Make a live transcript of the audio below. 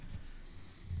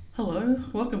Hello,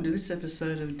 welcome to this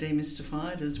episode of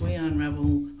Demystified as we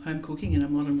unravel home cooking in a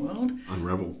modern world.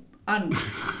 Unravel. Un-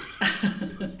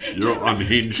 You're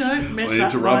unhinged. Don't mess I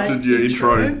up interrupted my your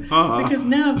intro. Ah. because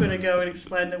now I've got to go and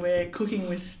explain that we're cooking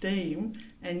with steam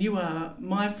and you are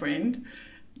my friend,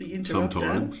 the interrupter,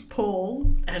 Sometimes.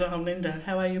 Paul, and I'm Linda.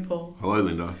 How are you, Paul? Hello,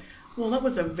 Linda. Well, that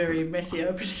was a very messy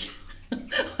opening,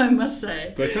 I must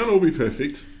say. They can't all be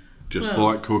perfect. Just Well.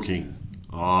 like cooking.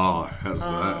 How's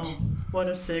that? What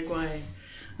a segue.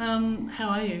 How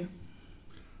are you?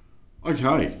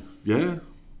 Okay. Yeah.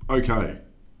 Okay.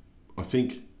 I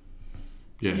think.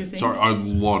 Yeah. You think? Sorry, a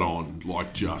lot on.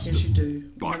 Like just Yes, you do. You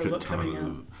have a bucket lot coming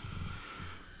ton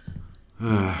up.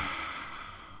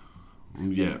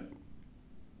 of. Yeah.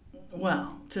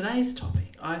 Well, today's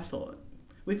topic, I thought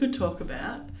we could talk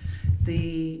about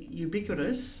the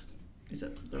ubiquitous, is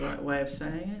that the right way of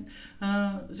saying it,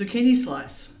 zucchini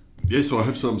slice. Yes, I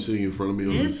have some sitting in front of me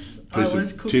on Yes, a piece I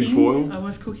was of cooking. tin foil. I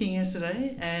was cooking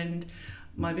yesterday, and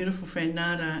my beautiful friend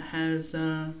Nada has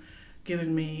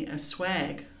given me a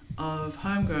swag of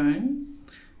homegrown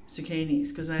zucchinis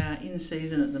because they are in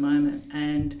season at the moment.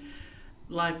 And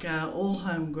like all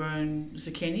homegrown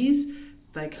zucchinis,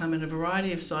 they come in a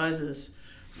variety of sizes,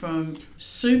 from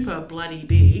super bloody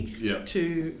big Yeah.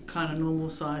 to kind of normal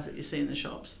size that you see in the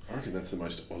shops. I reckon that's the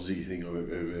most Aussie thing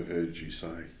I've ever heard you say.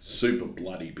 Super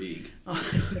bloody big.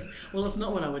 Well, it's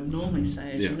not what I would normally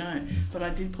say, as Yeah. you know, but I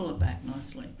did pull it back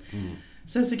nicely.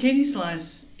 So zucchini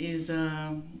slice is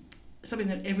something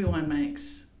that everyone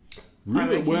makes. I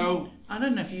Really? reckon. Well, I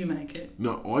don't know if you make it.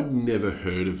 no, I'd never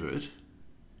heard of it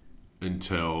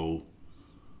until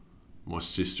my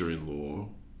sister-in-law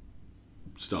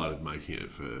started making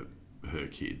it for her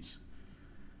kids.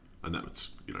 And that was,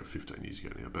 15 years ago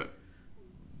now, but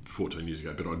 14 years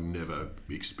ago, but I'd never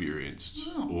experienced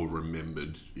or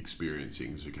remembered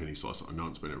experiencing zucchini slice. I know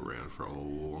it's been around for a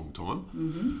long time.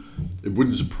 Mm-hmm. It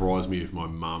wouldn't surprise me if my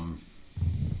mum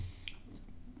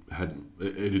hadn't.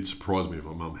 It'd surprise me if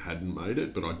my mum hadn't made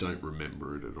it, but I don't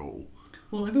remember it at all.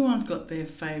 Well, everyone's got their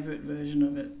favourite version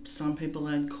of it. Some people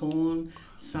add corn,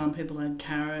 some people add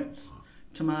carrots,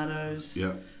 tomatoes.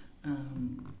 Yeah.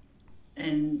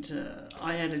 And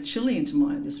I added chili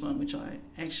into this one, which I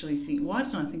actually think, why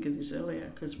didn't I think of this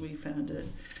earlier? Because we found it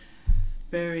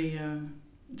very,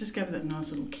 just gave it that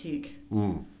nice little kick.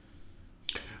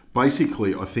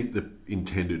 Basically, I think the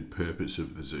intended purpose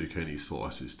of the zucchini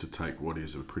slice is to take what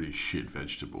is a pretty shit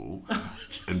vegetable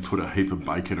and put a heap of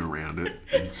bacon around it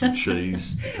and some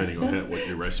cheese, depending on what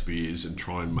your recipe is, and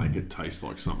try and make it taste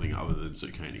like something other than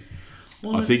zucchini.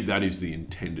 Well, I think that is the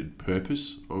intended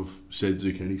purpose of said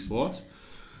zucchini slice.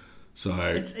 So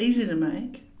it's easy to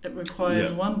make. It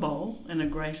requires Yeah. one bowl and a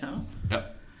grater.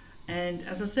 Yep. And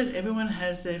as I said, everyone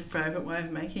has their favourite way of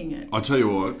making it. I tell you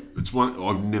what, it's one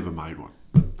I've never made one.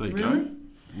 But there you Really? go.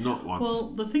 Not once. Well,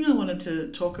 the thing I wanted to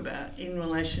talk about in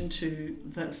relation to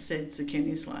the said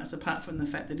zucchini slice, apart from the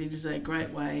fact that it is a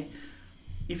great way,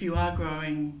 if you are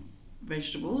growing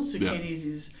vegetables, zucchinis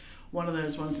is one of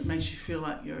those ones that makes you feel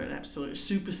like you're an absolute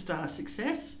superstar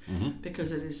success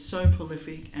because it is so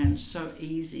prolific and so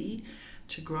easy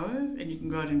to grow, and you can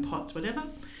grow it in pots, whatever.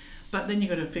 But then you've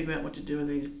got to figure out what to do with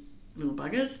these little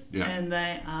buggers, and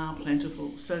they are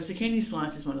plentiful. So zucchini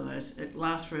slice is one of those. It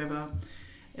lasts forever.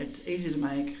 It's easy to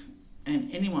make, and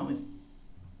anyone with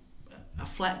a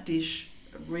flat dish,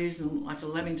 reasonable, like a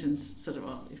Lamington's sort of,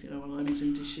 if you know what a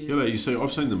Lamington dish is. Yeah, you see,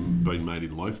 I've seen them being made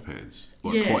in loaf pans,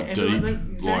 quite deep,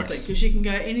 exactly, because you can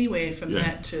go anywhere from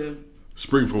that to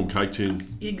springform cake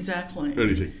tin, exactly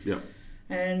anything. Yeah,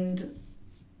 and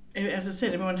as I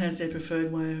said, everyone has their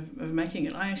preferred way of making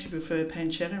it. I actually prefer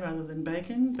pancetta rather than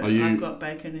bacon, but I've got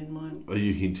bacon in mine. Are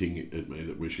you hinting at me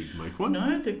that we should make one?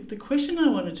 No, the question I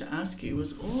wanted to ask you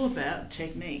was all about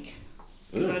technique.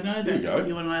 Because I know that's what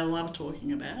you and I love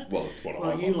talking about. Well, it's what I Well,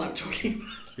 love you like talking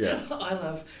about. Yeah. I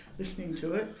love listening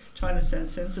to it, trying to sound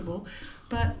sensible.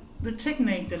 But the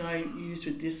technique that I used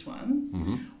with this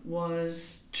one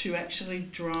was to actually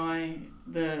dry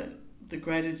the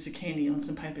grated zucchini on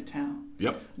some paper towel.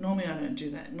 Yep. Normally I don't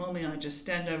do that. Normally I just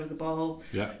stand over the bowl,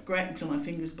 Yep. grate until my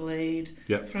fingers bleed,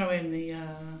 Yep. throw in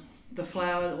the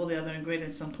flour, all the other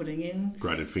ingredients I'm putting in.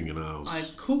 Grated fingernails. I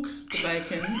cook the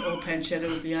bacon or pancetta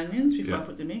with the onions before I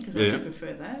put them in because I do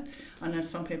prefer that. I know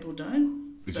some people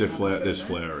don't. Is there flour? prefer There's that.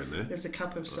 flour in there. There's a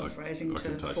cup of self-raising I to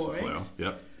can taste 4 the flour. eggs.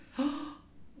 Yep.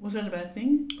 Was that a bad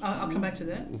thing? I'll come back to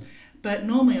that. But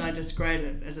normally I just grate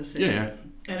it, as I said. Yeah.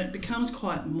 And it becomes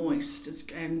quite moist.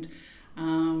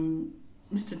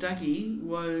 Mr. Dougie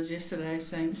was yesterday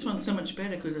saying this one's so much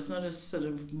better because it's not as sort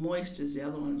of moist as the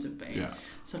other ones have been. Yeah.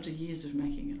 So after years of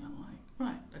making it, I'm like,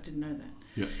 right, I didn't know that.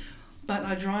 Yeah. But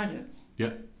I dried it.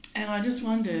 Yeah. And I just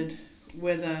wondered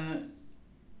whether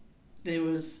there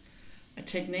was a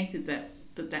technique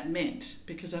that meant,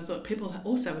 because I thought people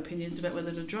also have opinions about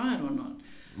whether to dry it or not.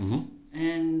 Mm-hmm.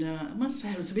 And I must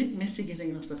say it was a bit messy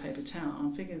getting it off the paper towel.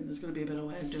 I'm thinking there's got to be a better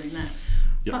way of doing that.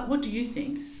 Yep. But what do you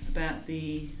think about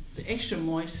the extra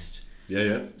moist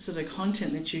sort of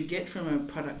content that you get from a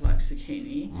product like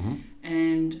zucchini,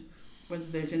 and whether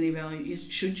there's any value?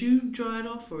 Should you dry it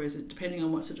off, or is it depending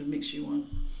on what sort of mix you want?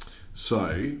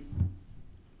 So,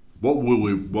 what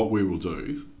we will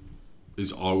do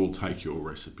is I will take your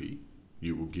recipe,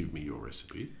 you will give me your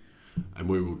recipe, and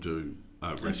we will do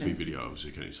a recipe video of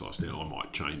zucchini slice. Now, I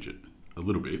might change it a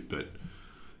little bit, but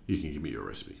you can give me your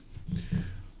recipe.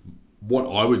 What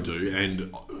I would do,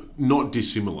 and not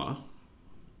dissimilar,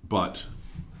 but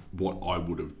what I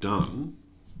would have done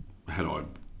had I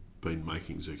been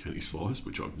making zucchini slice,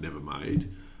 which I've never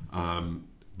made.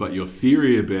 But your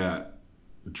theory about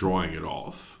drying it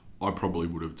off, I probably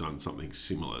would have done something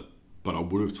similar, but I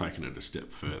would have taken it a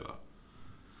step further.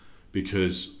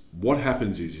 Because what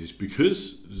happens is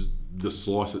because the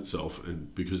slice itself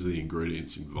and because of the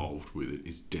ingredients involved with it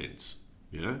is dense,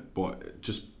 but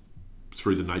just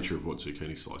through the nature of what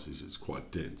zucchini slice is, it's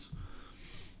quite dense.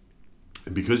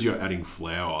 And because you're adding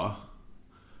flour,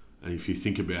 and if you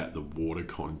think about the water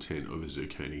content of a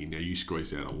zucchini, now you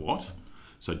squeeze out a lot.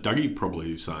 So Dougie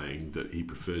probably is saying that he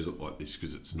prefers it like this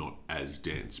because it's not as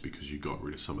dense, because you got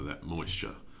rid of some of that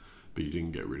moisture, but you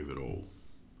didn't get rid of it all.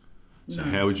 So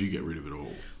how would you get rid of it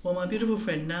all? Well, my beautiful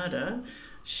friend Nada,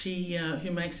 she who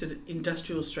makes it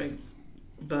industrial strength,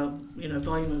 volume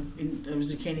of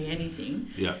zucchini anything.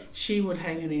 Yeah. She would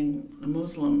hang it in a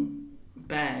Muslim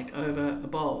bag over a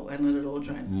bowl and let it all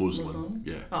drain. Muslim?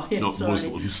 Yeah. Oh, yeah. Not sorry.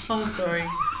 Muslims. Oh, sorry.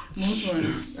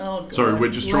 Muslim. Oh, God. Sorry,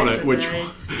 we're just trying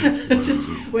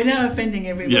to. We're now offending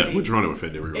everybody. Yeah, we're trying to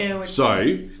offend everyone. Yeah, so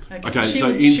in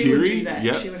theory, would do that.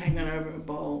 Yep. She would hang that over a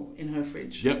bowl in her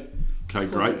fridge. Yep. Okay,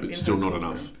 great, but still not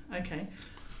enough. Okay.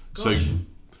 Gosh. So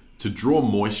to draw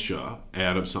moisture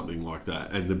out of something like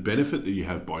that, and the benefit that you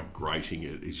have by grating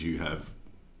it is you have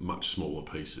much smaller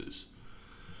pieces.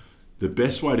 The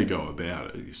best way to go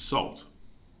about it is salt.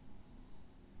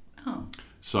 Oh.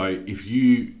 So if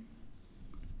you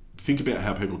think about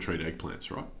how people treat eggplants,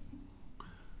 right?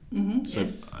 Mm-hmm, so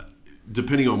yes.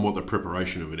 Depending on what the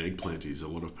preparation of an eggplant is, a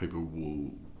lot of people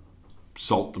will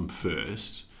salt them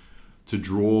first to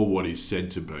draw what is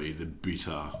said to be the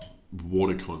bitter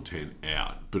water content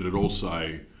out. But it's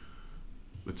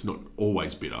not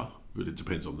always bitter, but it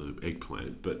depends on the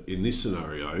eggplant. But in this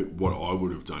scenario, what I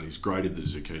would have done is grated the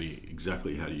zucchini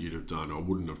exactly how you'd have done. I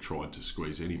wouldn't have tried to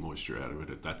squeeze any moisture out of it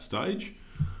at that stage.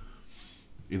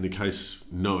 In the case,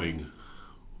 knowing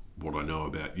what I know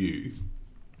about you,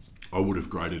 I would have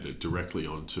grated it directly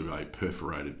onto a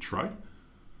perforated tray,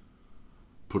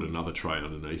 put another tray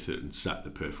underneath it and sat the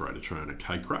perforated tray on a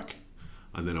cake rack,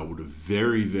 and then I would have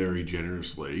very, very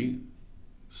generously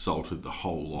salted the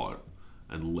whole lot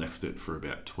and left it for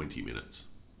about 20 minutes.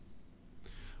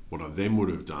 What I then would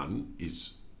have done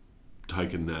is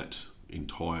taken that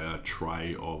entire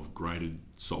tray of grated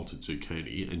salted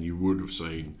zucchini, and you would have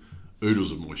seen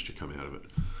oodles of moisture come out of it.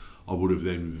 I would have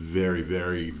then very,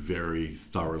 very, very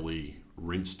thoroughly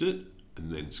rinsed it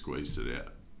and then squeezed it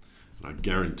out. And I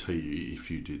guarantee you, if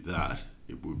you did that,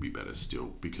 it would be better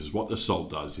still, because what the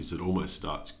salt does is it almost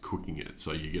starts cooking it,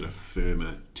 so you get a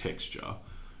firmer texture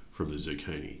from the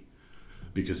zucchini.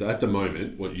 Because at the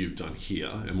moment, what you've done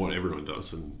here, and what everyone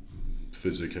does and for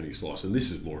zucchini slice, and this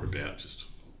is more about just,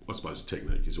 I suppose,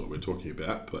 technique is what we're talking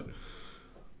about, but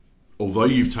although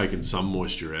you've taken some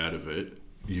moisture out of it,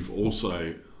 you've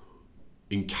also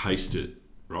encased it,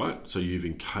 right? So you've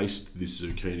encased this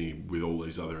zucchini with all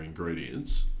these other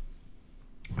ingredients,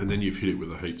 and then you've hit it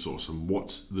with a heat source. And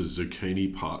what's the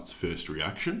zucchini part's first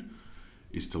reaction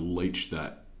is to leach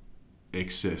that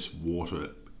excess water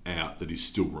out that is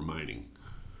still remaining.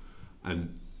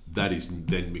 And that is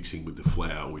then mixing with the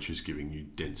flour, which is giving you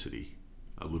density,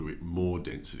 a little bit more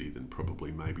density than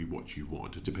probably maybe what you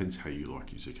want. It depends how you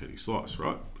like your zucchini slice,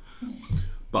 right?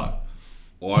 But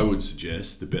I would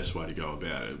suggest the best way to go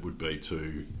about it would be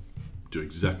to do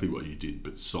exactly what you did,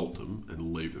 but salt them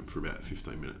and leave them for about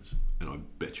 15 minutes. And I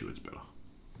bet you it's better.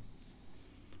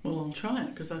 Well, I'll try it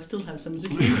because I still have some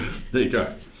zucchini. There you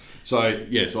go. So,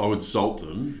 yes, I would salt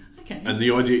them. Okay. And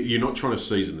the idea, you're not trying to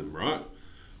season them, right?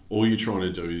 All you're trying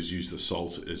to do is use the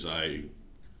salt as a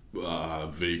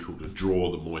vehicle to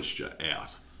draw the moisture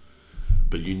out.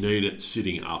 But you need it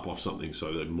sitting up off something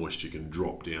so that moisture can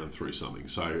drop down through something.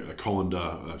 So a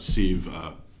colander, a sieve,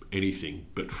 anything,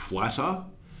 but flatter.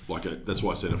 That's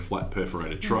why I said a flat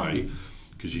perforated tray,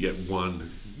 because you get one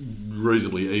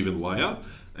reasonably even layer,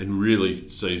 and really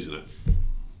season it,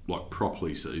 like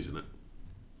properly season it.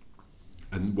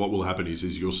 And what will happen is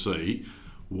you'll see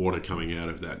water coming out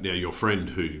of that. Now, your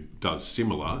friend who does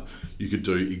similar, you could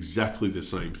do exactly the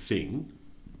same thing,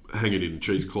 hang it in a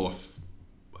cheesecloth,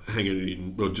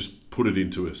 just put it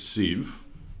into a sieve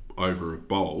over a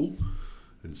bowl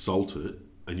and salt it,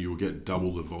 and you'll get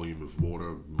double the volume of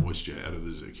water, moisture out of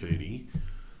the zucchini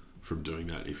from doing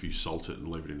that if you salt it and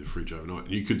leave it in the fridge overnight.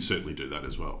 And you could certainly do that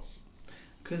as well.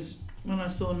 Because when I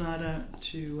saw Nada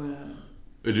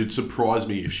It'd surprise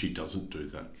me if she doesn't do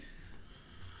that.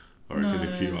 I reckon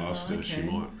if you asked her, she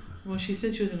might. Well, she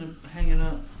said she was going to hang it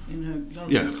up in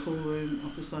her cool room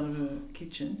off the side of her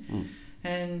kitchen.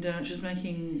 And she was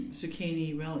making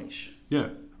zucchini relish. Yeah.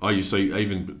 Oh, you see,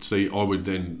 I would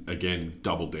then, again,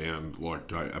 double down, like,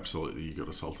 go, absolutely, you got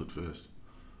to salt it first.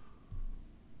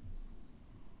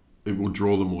 It will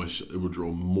draw the moisture, it will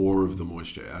draw more of the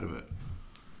moisture out of it.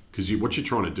 Because what you're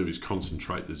trying to do is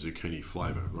concentrate the zucchini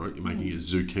flavour, right? You're making a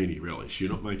zucchini relish.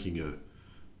 You're not making a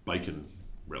bacon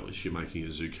relish. You're making a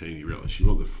zucchini relish. You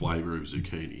want the flavour of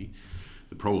zucchini.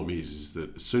 The problem is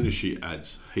that as soon as she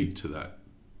adds heat to that,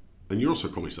 and you're also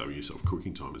probably saving yourself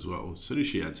cooking time as well, as soon as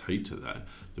she adds heat to that,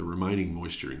 the remaining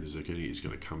moisture in the zucchini is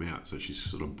going to come out. So she's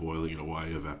sort of boiling it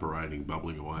away, evaporating,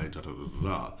 bubbling away,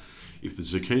 da-da-da-da-da. If the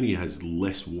zucchini has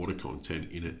less water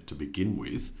content in it to begin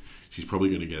with, she's probably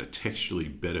going to get a texturally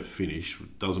better finish,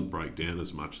 doesn't break down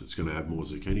as much, that's going to have more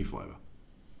zucchini flavour.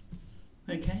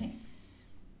 Okay.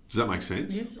 Does that make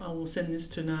sense? Yes, I will send this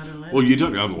to Nada later. Well, you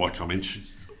don't know, like I mentioned.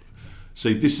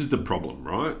 See, this is the problem,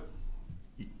 right?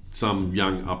 Some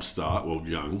young upstart,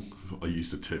 I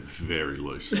use the term very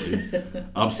loosely,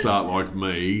 upstart like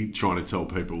me trying to tell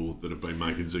people that have been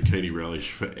making zucchini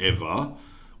relish forever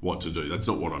what to do. That's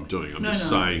not what I'm doing. I'm just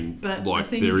saying, like,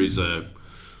 there is a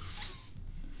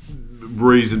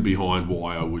reason behind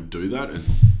why I would do that, and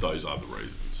those are the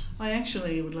reasons. I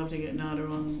actually would love to get Nada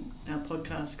on our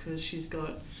podcast because she's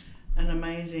got an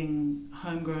amazing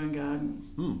homegrown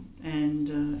garden,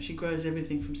 and she grows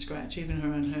everything from scratch, even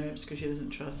her own herbs, because she doesn't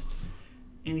trust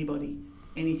anything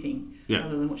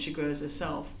other than what she grows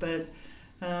herself. But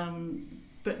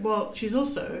she's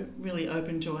also really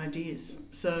open to ideas.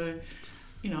 So,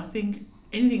 I think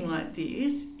anything like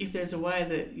this, if there's a way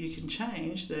that you can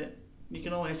change that, you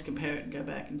can always compare it and go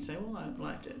back and say, well, I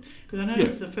liked it. Because I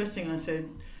noticed the first thing I said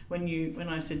when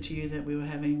I said to you that we were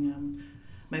having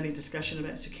maybe a discussion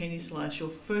about zucchini slice, your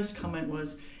first comment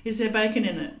was, is there bacon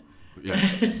in it? Yeah.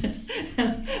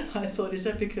 I thought, is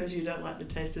that because you don't like the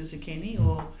taste of zucchini,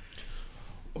 or?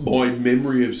 My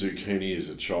memory of zucchini as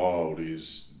a child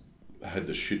had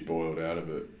the shit boiled out of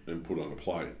it and put on a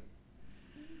plate.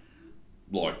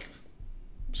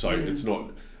 It's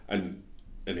not, and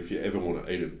if you ever want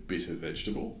to eat a bitter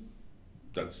vegetable,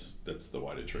 that's the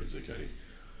way to treat zucchini.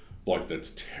 Like,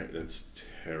 that's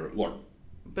terrible. Like,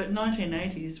 but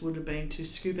 1980s would have been to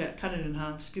cut it in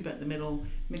half, scoop out the middle,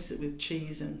 mix it with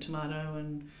cheese and tomato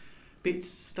and bits,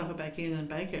 stuff it back in and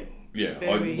bake it. Yeah,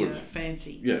 very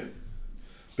fancy. Yeah,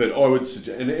 but I would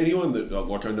suggest, and anyone that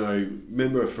I know,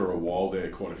 remember for a while there,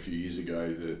 quite a few years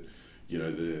ago, that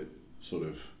the sort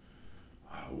of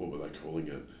what were they calling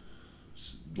it?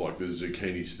 Like the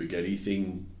zucchini spaghetti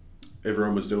thing.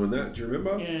 Everyone was doing that. Do you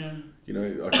remember? Yeah.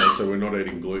 Okay, so we're not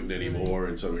eating gluten anymore,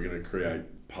 and so we're going to create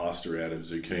pasta out of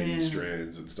zucchini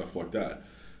strands and stuff like that.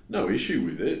 No issue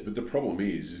with it, but the problem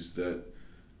is that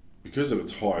because of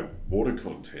its high water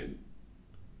content,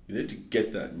 you need to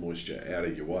get that moisture out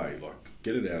of your way,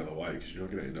 get it out of the way, because you're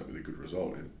not going to end up with a good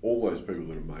result. And all those people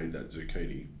that have made that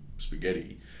zucchini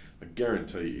spaghetti, I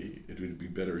guarantee you it would be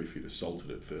better if you'd have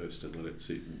salted it first and let it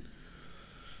sit and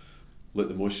let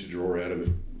the moisture draw out of it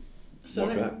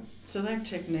that. So that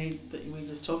technique that we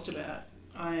just talked about,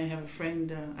 I have a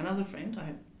friend, another friend, I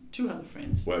have two other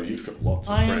friends. Well, you've got lots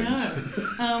of friends.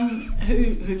 I know.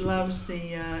 who loves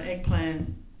the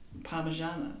eggplant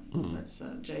parmigiana. That's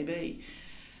JB.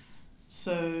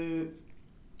 So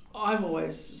I've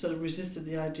always sort of resisted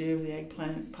the idea of the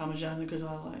eggplant parmigiana because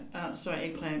I like,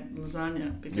 eggplant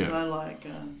lasagna, because I like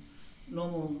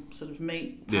normal sort of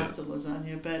meat pasta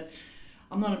lasagna, but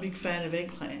I'm not a big fan of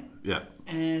eggplant. Yeah.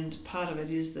 And part of it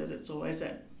is that it's always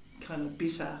that kind of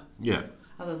bitter. Yeah.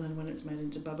 Other than when it's made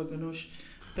into baba ganoush.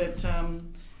 But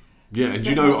yeah, and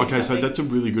so that's a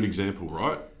really good example,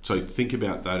 right? So think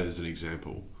about that as an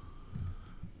example.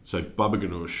 So baba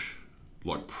ganoush,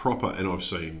 like proper, and I've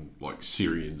seen like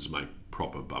Syrians make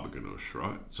proper baba ganoush,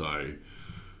 right? So,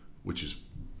 which is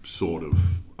sort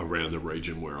of around the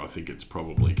region where I think it's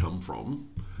probably come from.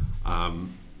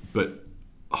 But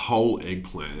whole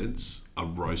eggplants are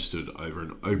roasted over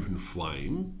an open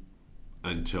flame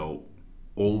until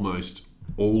almost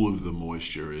all of the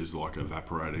moisture is like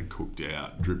evaporated, cooked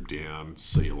out, dripped down,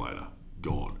 see you later,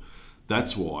 gone.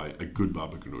 That's why a good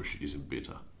baba ganoush isn't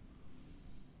bitter,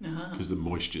 because the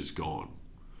moisture's gone.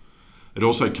 It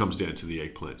also comes down to the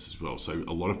eggplants as well. So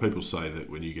a lot of people say that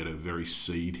when you get a very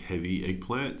seed-heavy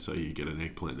eggplant, so you get an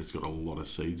eggplant that's got a lot of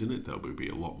seeds in it, that will be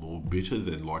a lot more bitter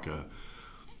than like a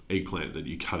eggplant that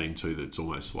you cut into that's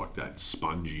almost like that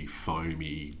spongy,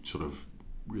 foamy, sort of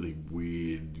really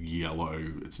weird yellow.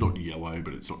 It's not yellow,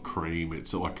 but it's not cream.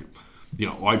 It's like,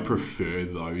 I prefer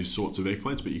those sorts of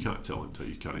eggplants, but you can't tell until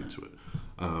you cut into it.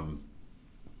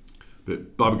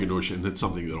 But baba ganoush, and that's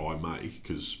something that I make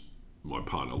because my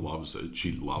partner loves it.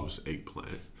 She loves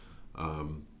eggplant.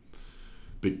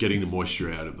 But getting the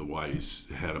moisture out of the way is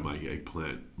how to make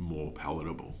eggplant more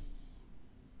palatable.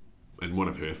 And one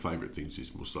of her favourite things is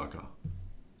moussaka.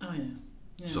 Oh,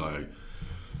 yeah. So,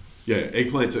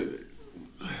 eggplants are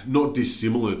not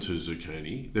dissimilar to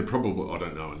zucchini. They're probably, I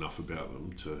don't know enough about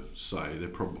them to say, they're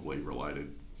probably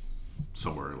related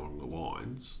somewhere along the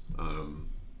lines.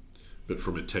 But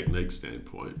from a technique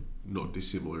standpoint, not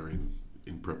dissimilar in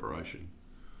preparation.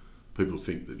 People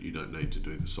think that you don't need to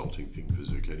do the salting thing for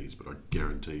zucchinis, but I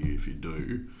guarantee you if you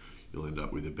do, you'll end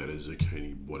up with a better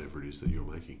zucchini, whatever it is that you're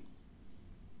making.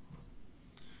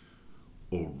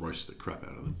 Or roast the crap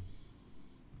out of them.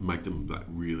 Make them that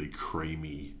really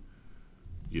creamy,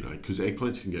 because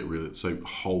eggplants can get really, so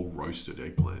whole roasted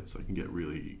eggplants, they can get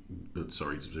really,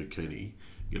 zucchini,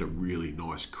 get a really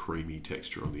nice creamy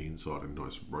texture on the inside and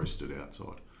nice roasted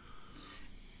outside.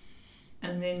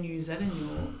 And then use that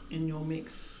in your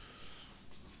mix.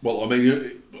 Well, I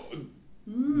mean,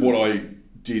 what I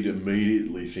did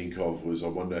immediately think of was, I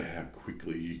wonder how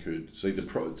quickly you could see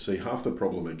half the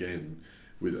problem again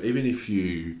with, even if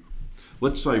you,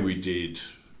 let's say we did,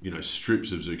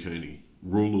 strips of zucchini,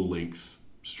 ruler length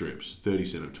strips, 20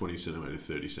 centimetre,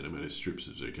 30 centimetre strips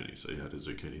of zucchini. So you had a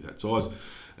zucchini that size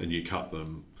and you cut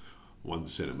them 1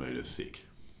 centimetre thick,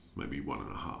 maybe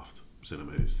 1.5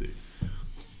 centimetres thick.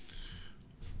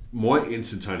 My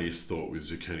instantaneous thought with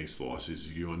zucchini slice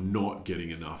is you are not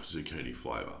getting enough zucchini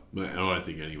flavour. And I don't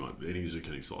think any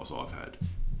zucchini slice I've had,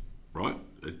 right?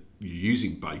 You're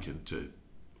using bacon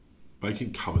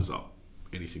covers up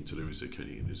anything to do with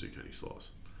zucchini in a zucchini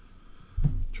slice.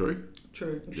 True,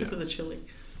 except for the chili.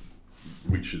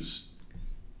 Which is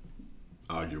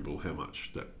arguable how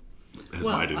much that has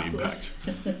made an impact.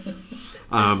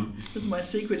 It's my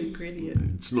secret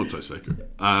ingredient. It's not so secret.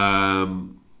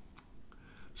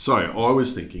 So I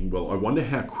was thinking, I wonder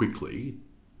how quickly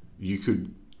you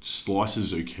could slice a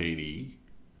zucchini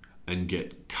and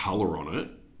get colour on it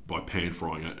by pan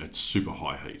frying it at super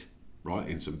high heat, right,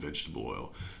 in some vegetable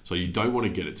oil. So you don't want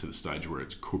to get it to the stage where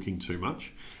it's cooking too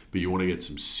much, but you want to get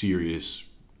some serious,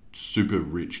 super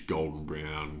rich golden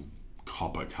brown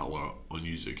copper colour on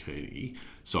your zucchini,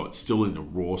 so it's still in the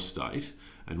raw state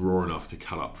and raw enough to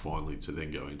cut up finely to then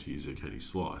go into your zucchini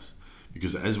slice.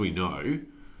 Because as we know,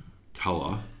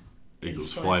 colour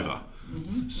equals flavour.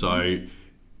 Mm-hmm. So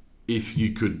if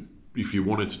you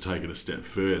wanted to take it a step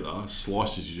further,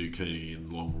 slice your zucchini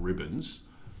in long ribbons,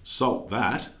 salt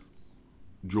that,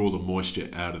 draw the moisture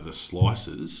out of the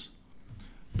slices,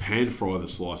 pan fry the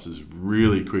slices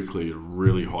really quickly at a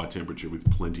really high temperature with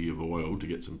plenty of oil to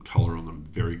get some colour on them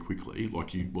very quickly,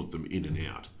 like you want them in and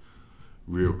out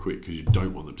real quick because you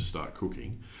don't want them to start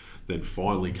cooking. Then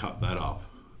finally cut that up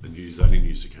and use that in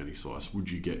your zucchini slice.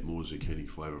 Would you get more zucchini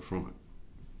flavour from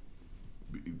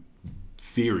it?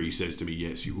 Theory says to me,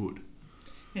 yes, you would.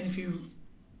 And if you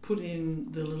put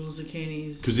in the little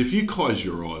zucchinis... Because if you close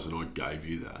your eyes and I gave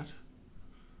you that,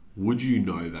 would you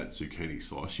know that zucchini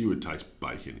slice? You would taste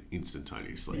bacon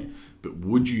instantaneously. Yeah. But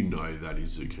would you know that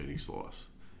is zucchini slice?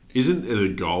 Isn't it a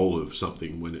goal of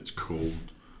something when it's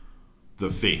called the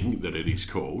thing that it is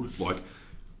called? Like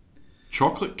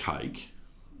chocolate cake,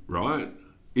 right?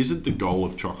 Isn't the goal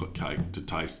of chocolate cake to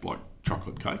taste like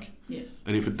chocolate cake? Yes.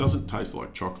 And if it doesn't taste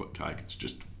like chocolate cake, it's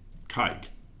just cake.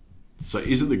 So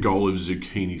isn't the goal of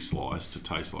zucchini slice to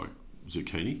taste like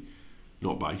zucchini,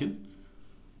 not bacon?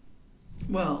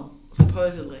 Well,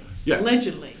 supposedly. Yeah.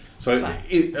 Allegedly. So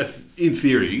in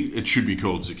theory, it should be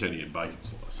called zucchini and bacon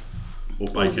slice. Or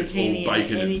zucchini or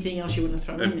bacon and anything else you want to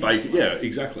throw in there. Bacon, yeah,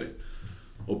 exactly.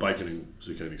 Or bacon and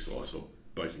zucchini slice, or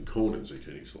bacon corn and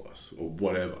zucchini slice, or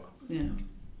whatever. Yeah.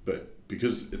 But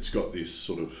because it's got this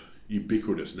sort of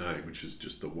ubiquitous name, which is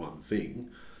just the one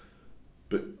thing,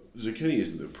 but zucchini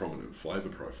isn't the prominent flavour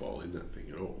profile in that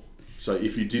thing at all. So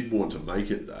if you did want to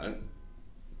make it that,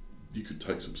 you could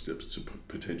take some steps to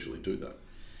potentially do that.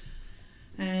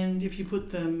 And if you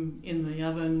put them in the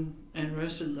oven and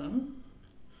roasted them,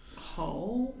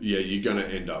 whole. Yeah, you're going to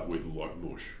end up with like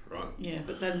mush, right? Yeah,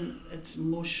 but then it's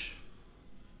mush.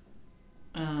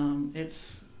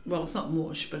 It's not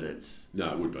mush, but it's...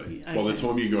 No, it would be. Okay. By the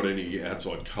time you got any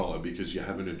outside colour, because you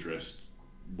haven't addressed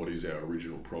what is our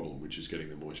original problem, which is getting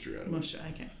the moisture out of it. Moisture,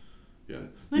 okay. Yeah.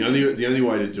 Okay. The only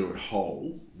way to do it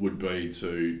whole would be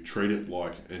to treat it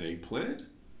like an eggplant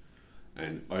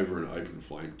and over an open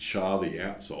flame char the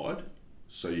outside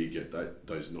so you get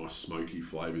those nice smoky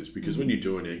flavours. Because when you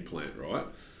do an eggplant, right,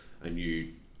 and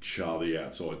you char the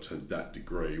outside to that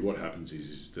degree, what happens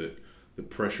is that the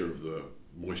pressure of the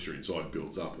moisture inside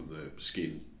builds up and the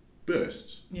skin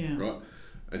bursts, Yeah. right?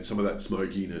 And some of that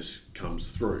smokiness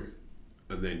comes through.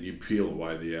 And then you peel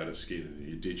away the outer skin and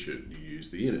you ditch it and you use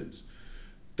the innards.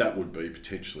 That would be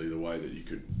potentially the way that you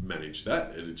could manage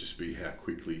that. It'd just be how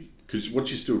quickly... Because what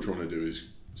you're still trying to do is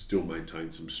still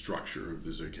maintain some structure of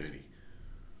the zucchini.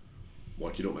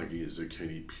 Like you're not making a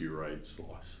zucchini pureed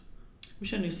slice.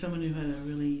 Wish I knew someone who had a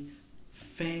really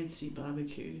fancy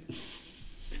barbecue.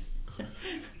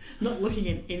 Not looking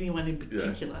at anyone in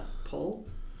particular, Paul.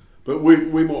 But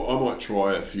I might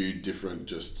try a few different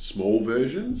just small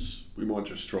versions. We might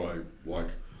just try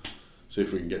see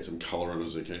if we can get some colour on a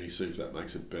zucchini, see if that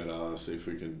makes it better, see if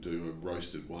we can do a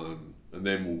roasted one, and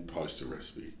then we'll post a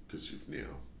recipe because you've now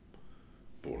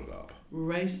brought it up.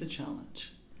 Raise the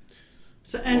challenge.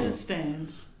 So as it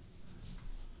stands,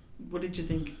 what did you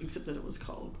think, except that it was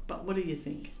cold? But what do you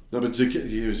think? No, but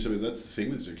zucchini, that's the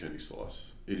thing with zucchini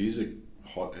slice. It is a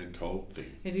hot and cold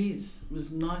thing. It is. It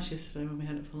was nice yesterday when we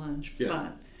had it for lunch. Yeah.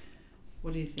 But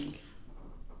what do you think?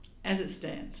 As it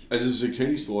stands. As a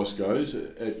zucchini slice goes,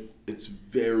 it's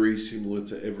very similar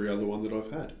to every other one that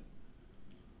I've had.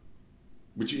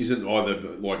 Which isn't either,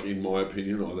 like in my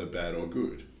opinion, either bad or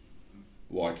good.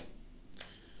 Like,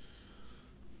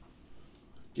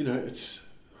 it's...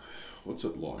 What's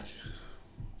it like?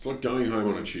 It's like going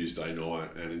home on a Tuesday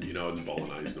night and it's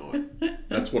bolognese night.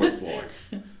 That's what it's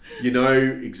like. You know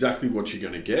exactly what you're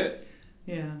going to get.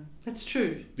 Yeah, that's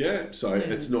true. Yeah, so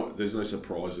it's not. There's no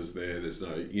surprises there. There's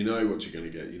no. You know what you're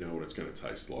going to get. You know what it's going to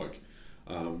taste like.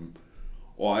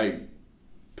 I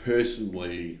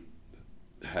personally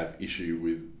have issue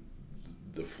with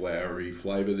the floury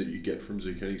flavour that you get from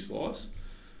zucchini slice,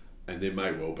 and there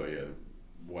may well be a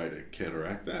way to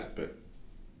counteract that, but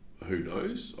who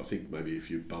knows? I think maybe if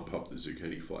you bump up the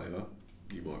zucchini flavour,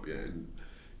 you might be able to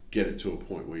get it to a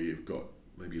point where you've got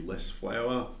maybe less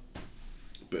flour.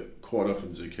 But quite often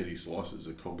zucchini slices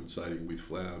are compensating with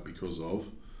flour because of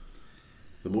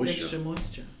the moisture. Extra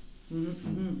moisture.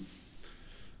 Mm-hmm.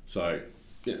 So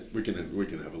yeah, we can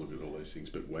have a look at all these things.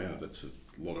 But wow, that's a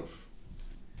lot of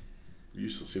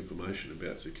useless information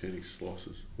about zucchini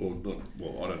slices. Or not.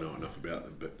 Well, I don't know enough about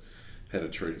them, but how to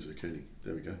treat a zucchini.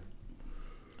 There we go.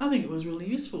 I think it was really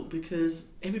useful because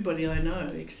everybody I know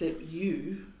except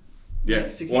you. Yeah,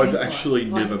 I've actually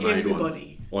never made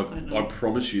everybody. one. I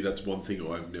promise you that's one thing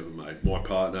I've never made. My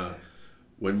partner,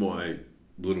 when my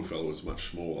little fella was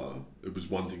much smaller, it was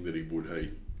one thing that he would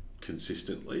eat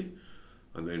consistently.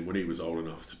 And then when he was old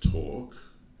enough to talk,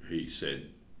 he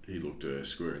looked her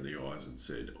square in the eyes and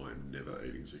said, "I'm never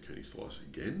eating zucchini slice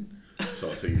again."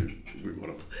 So I think she might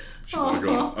have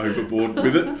gone overboard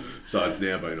with it. So it's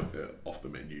now been off the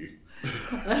menu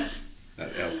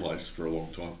at our place for a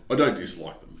long time. I don't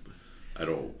dislike them at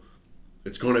all.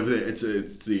 It's kind of it's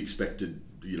the expected,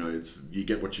 it's you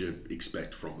get what you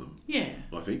expect from them. Yeah.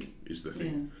 I think is the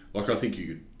thing. Yeah. Like I think you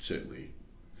could certainly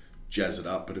jazz it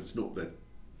up, but it's not the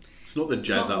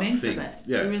jazz up meant thing. For that.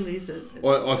 Yeah. It really isn't.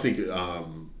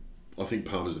 I think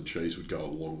Parmesan cheese would go a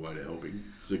long way to helping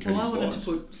zucchini I slice. wanted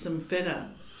to put some feta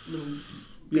little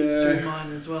bits through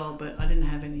mine as well, but I didn't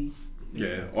have any.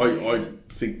 Yeah, I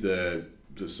think the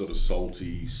sort of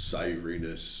salty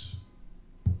savouriness.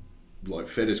 Like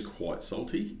feta's quite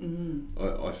salty.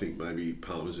 Mm-hmm. I think maybe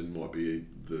Parmesan might be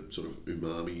the sort of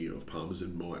umami of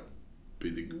Parmesan might be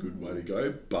the good way to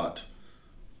go. But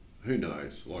who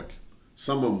knows? Like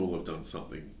someone will have done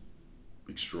something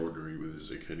extraordinary with a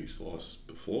zucchini slice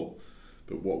before.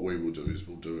 But what we will do is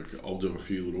I'll do a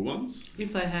few little ones.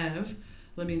 If they have,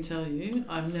 let me tell you,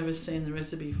 I've never seen the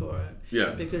recipe for it.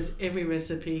 Yeah. Because every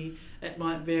recipe, it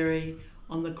might vary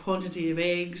on the quantity of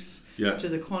eggs to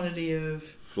the quantity of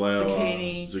flour,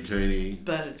 zucchini.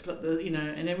 But it's got the,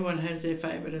 and everyone has their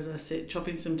favourite, as I said,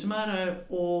 chopping some tomato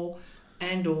or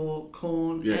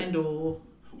corn and or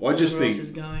I just think else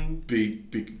is going. Be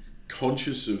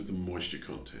conscious of the moisture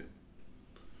content.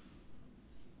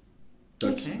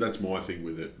 That's my thing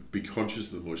with it. Be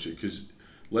conscious of the moisture because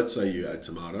let's say you add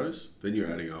tomatoes, then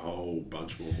you're adding a whole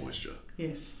bunch more moisture.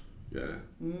 Yes. Yeah.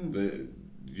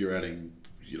 You're adding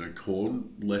corn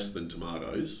less than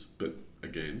tomatoes, but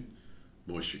again,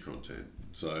 moisture content.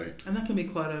 So And that can be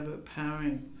quite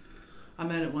overpowering. I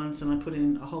made it once and I put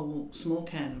in a whole small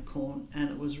can of corn and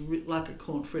it was like a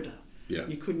corn fritter. yeah,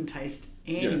 You couldn't taste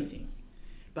anything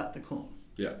but the corn.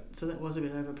 yeah. So that was a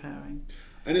bit overpowering.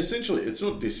 And essentially, it's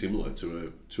not dissimilar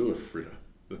to a fritter.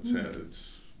 That's how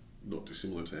it's not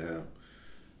dissimilar to how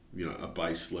a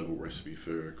base level recipe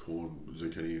for a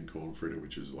zucchini and corn fritter,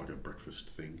 which is like a breakfast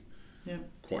thing, Yeah.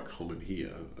 quite common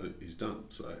here, is done.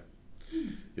 So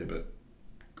yeah, but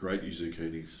grate your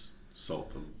zucchinis,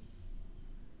 salt them,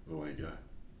 away you go.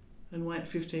 And wait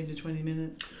 15 to 20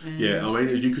 minutes. And Yeah, I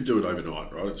mean, you could do it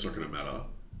overnight, right? It's not going to matter,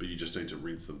 but you just need to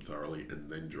rinse them thoroughly and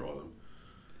then dry them.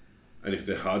 And if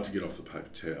they're hard to get off the paper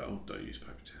towel, don't use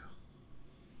paper towel.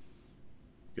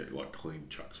 Get like clean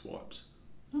Chuck's wipes.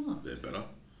 Oh, They're better.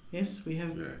 yes, we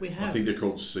have. Yeah. We have. I think they're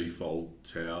called Seafold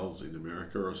towels in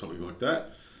America or something like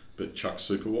that. But Chuck's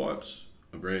Super Wipes,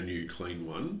 a brand new clean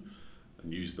one,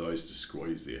 and use those to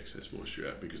squeeze the excess moisture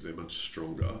out because they're much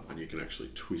stronger and you can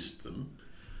actually twist them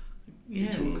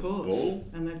into of a course. ball.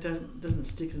 And that doesn't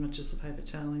stick as much as the paper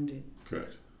toweling did.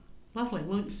 Correct. Lovely.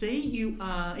 Well, see, you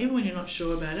are, even when you're not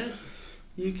sure about it,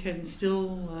 you can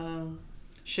still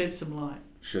shed some light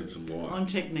Shed some light. on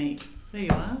technique. There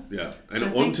you are. Yeah, and So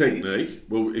on thank you. technique,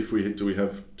 well, if we do we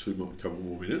have couple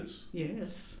more minutes?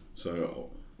 Yes. So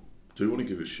I do want to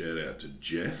give a shout out to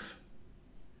Jeff,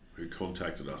 who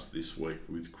contacted us this week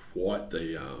with quite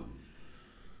the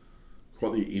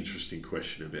interesting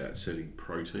question about setting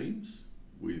proteins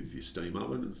with your steam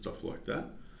oven and stuff like that.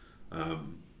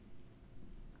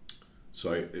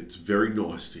 So it's very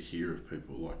nice to hear of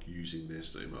people like using their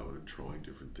steam oven and trying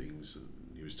different things. And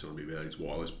he was telling me about his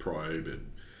wireless probe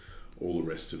and all the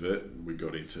rest of it. And we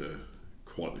got into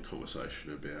quite the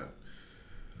conversation about,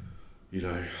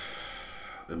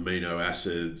 amino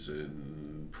acids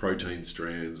and protein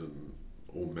strands and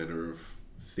all manner of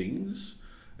things.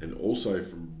 And also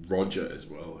from Roger as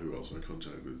well, who also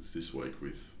contacted us this week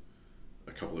with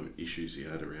a couple of issues he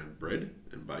had around bread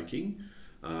and baking.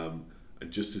 And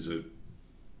just as a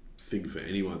thing for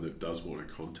anyone that does want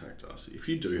to contact us, if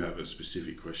you do have a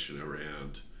specific question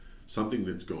around something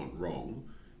that's gone wrong,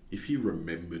 if you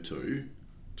remember to,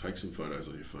 take some photos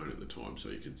on your phone at the time so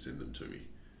you can send them to me.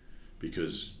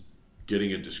 Because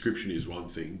getting a description is one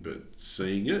thing, but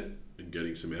seeing it and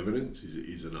getting some evidence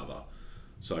is another.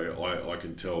 So I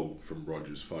can tell from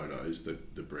Roger's photos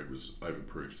that the bread was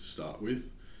overproofed to start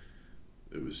with.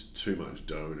 It was too much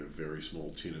dough in a very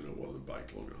small tin and it wasn't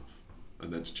baked long enough.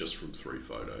 And that's just from 3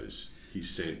 photos he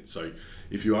sent. So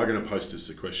if you are going to post us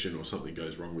a question or something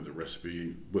goes wrong with the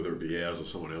recipe, whether it be ours or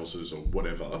someone else's or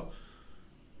whatever,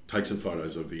 take some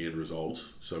photos of the end result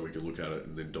so we can look at it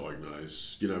and then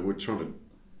diagnose. We're trying to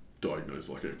diagnose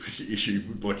like an issue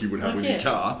like you would have with your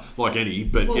car, like any,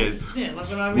 but like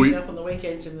when I ring up on the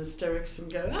weekends in hysterics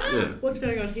and go, what's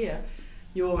going on here?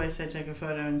 You always say take a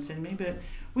photo and send me. But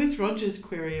with Roger's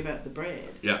query about the bread,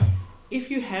 if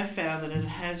you have found that it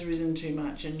has risen too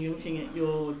much and you're looking at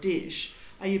your dish,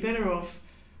 are you better off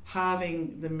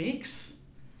halving the mix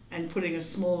and putting a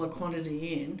smaller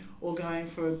quantity in, or going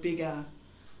for a bigger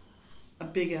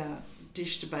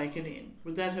dish to bake it in?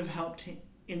 Would that have helped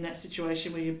in that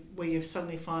situation where you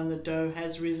suddenly find the dough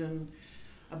has risen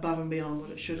above and beyond what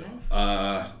it should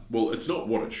have? Well, it's not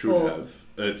what it should have.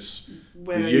 It's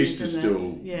Where the it yeast is is in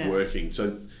still that, working.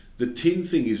 So the tin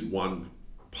thing is one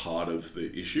part of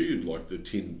the issue. Like the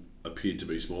tin appeared to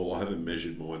be small. I haven't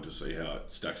measured mine to see how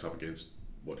it stacks up against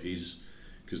what his,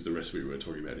 because the recipe we're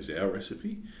talking about is our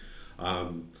recipe.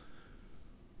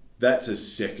 That's a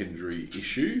secondary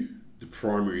issue. The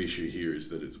primary issue here is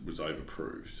that it was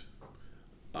overproofed.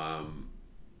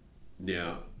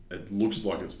 Now, it looks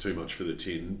like it's too much for the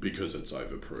tin because it's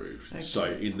overproofed. Okay. So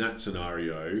in that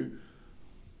scenario,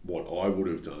 what I would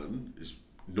have done is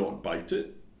not baked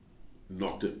it,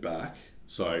 knocked it back.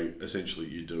 So essentially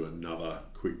you do another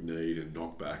quick knead and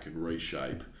knock back and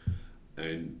reshape.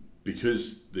 And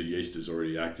because the yeast is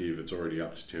already active, it's already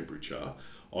up to temperature,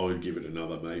 I would give it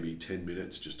another maybe 10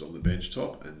 minutes just on the bench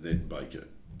top and then bake it.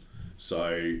 So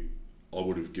I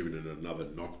would have given it another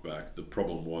knockback. The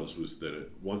problem was that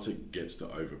once it gets to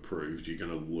overproofed, you're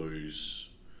going to lose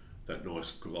that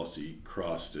nice glossy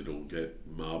crust. It'll get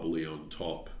marbly on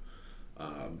top.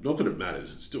 Not that it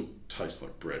matters. It still tastes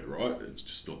like bread, right? It's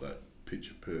just not that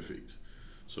picture perfect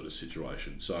sort of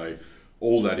situation. So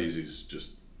all that is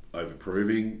just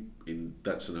overproving. In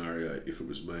that scenario, if it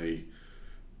was me,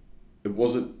 it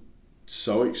wasn't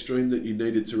so extreme that you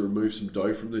needed to remove some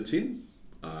dough from the tin.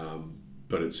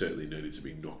 But it certainly needed to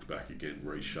be knocked back again,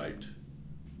 reshaped,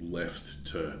 left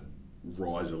to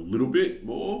rise a little bit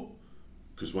more,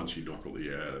 because once you knock all the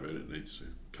air out of it, it needs to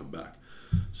come back.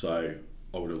 So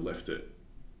I would have left it,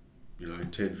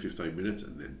 10, 15 minutes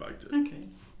and then baked it. Okay.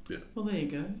 Yeah. Well, there you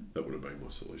go. That would have been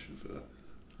my solution for that.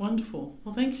 Wonderful.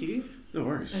 Well, thank you. No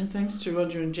worries. And thanks to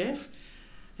Roger and Jeff.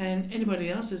 And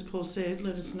anybody else, as Paul said,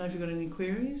 let us know if you've got any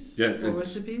queries or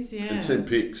recipes. Yeah. And send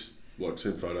pics,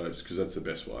 send photos, because that's the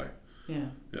best way. Yeah.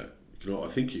 Yeah. I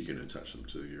think you can attach them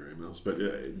to your emails, but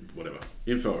yeah, whatever.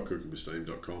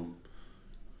 info@cookingwithsteam.com.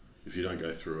 If you don't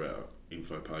go through our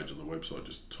info page on the website,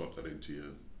 just type that into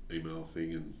your email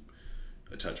thing and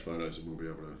attach photos, and we'll be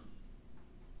able to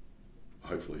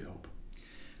hopefully help.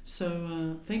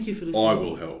 So thank you for listening. I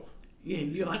will help.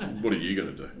 Yeah, I don't know. What are you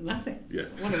going to do? Nothing. Yeah.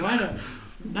 What do I know?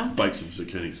 Nothing. Bake some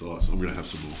zucchini slice. I'm going to have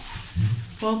some more.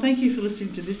 Well, thank you for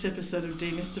listening to this episode of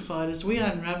Demystified as we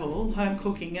unravel home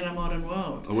cooking in a modern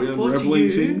world. Are we unraveling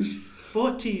things?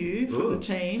 Brought to you from the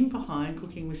team behind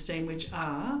Cooking with Steam, which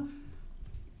are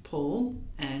Paul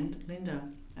and Linda.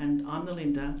 And I'm the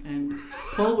Linda. And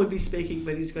Paul would be speaking,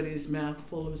 but he's got his mouth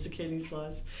full of zucchini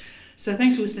slice. So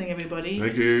thanks for listening, everybody.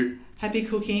 Thank you. Happy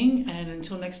cooking, and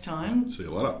until next time. See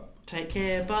you later. Take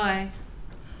care. Bye.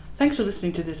 Thanks for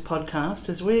listening to this podcast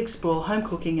as we explore home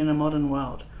cooking in a modern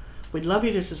world. We'd love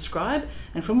you to subscribe,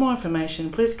 and for more information,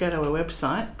 please go to our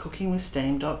website,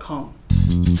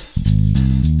 cookingwithsteam.com.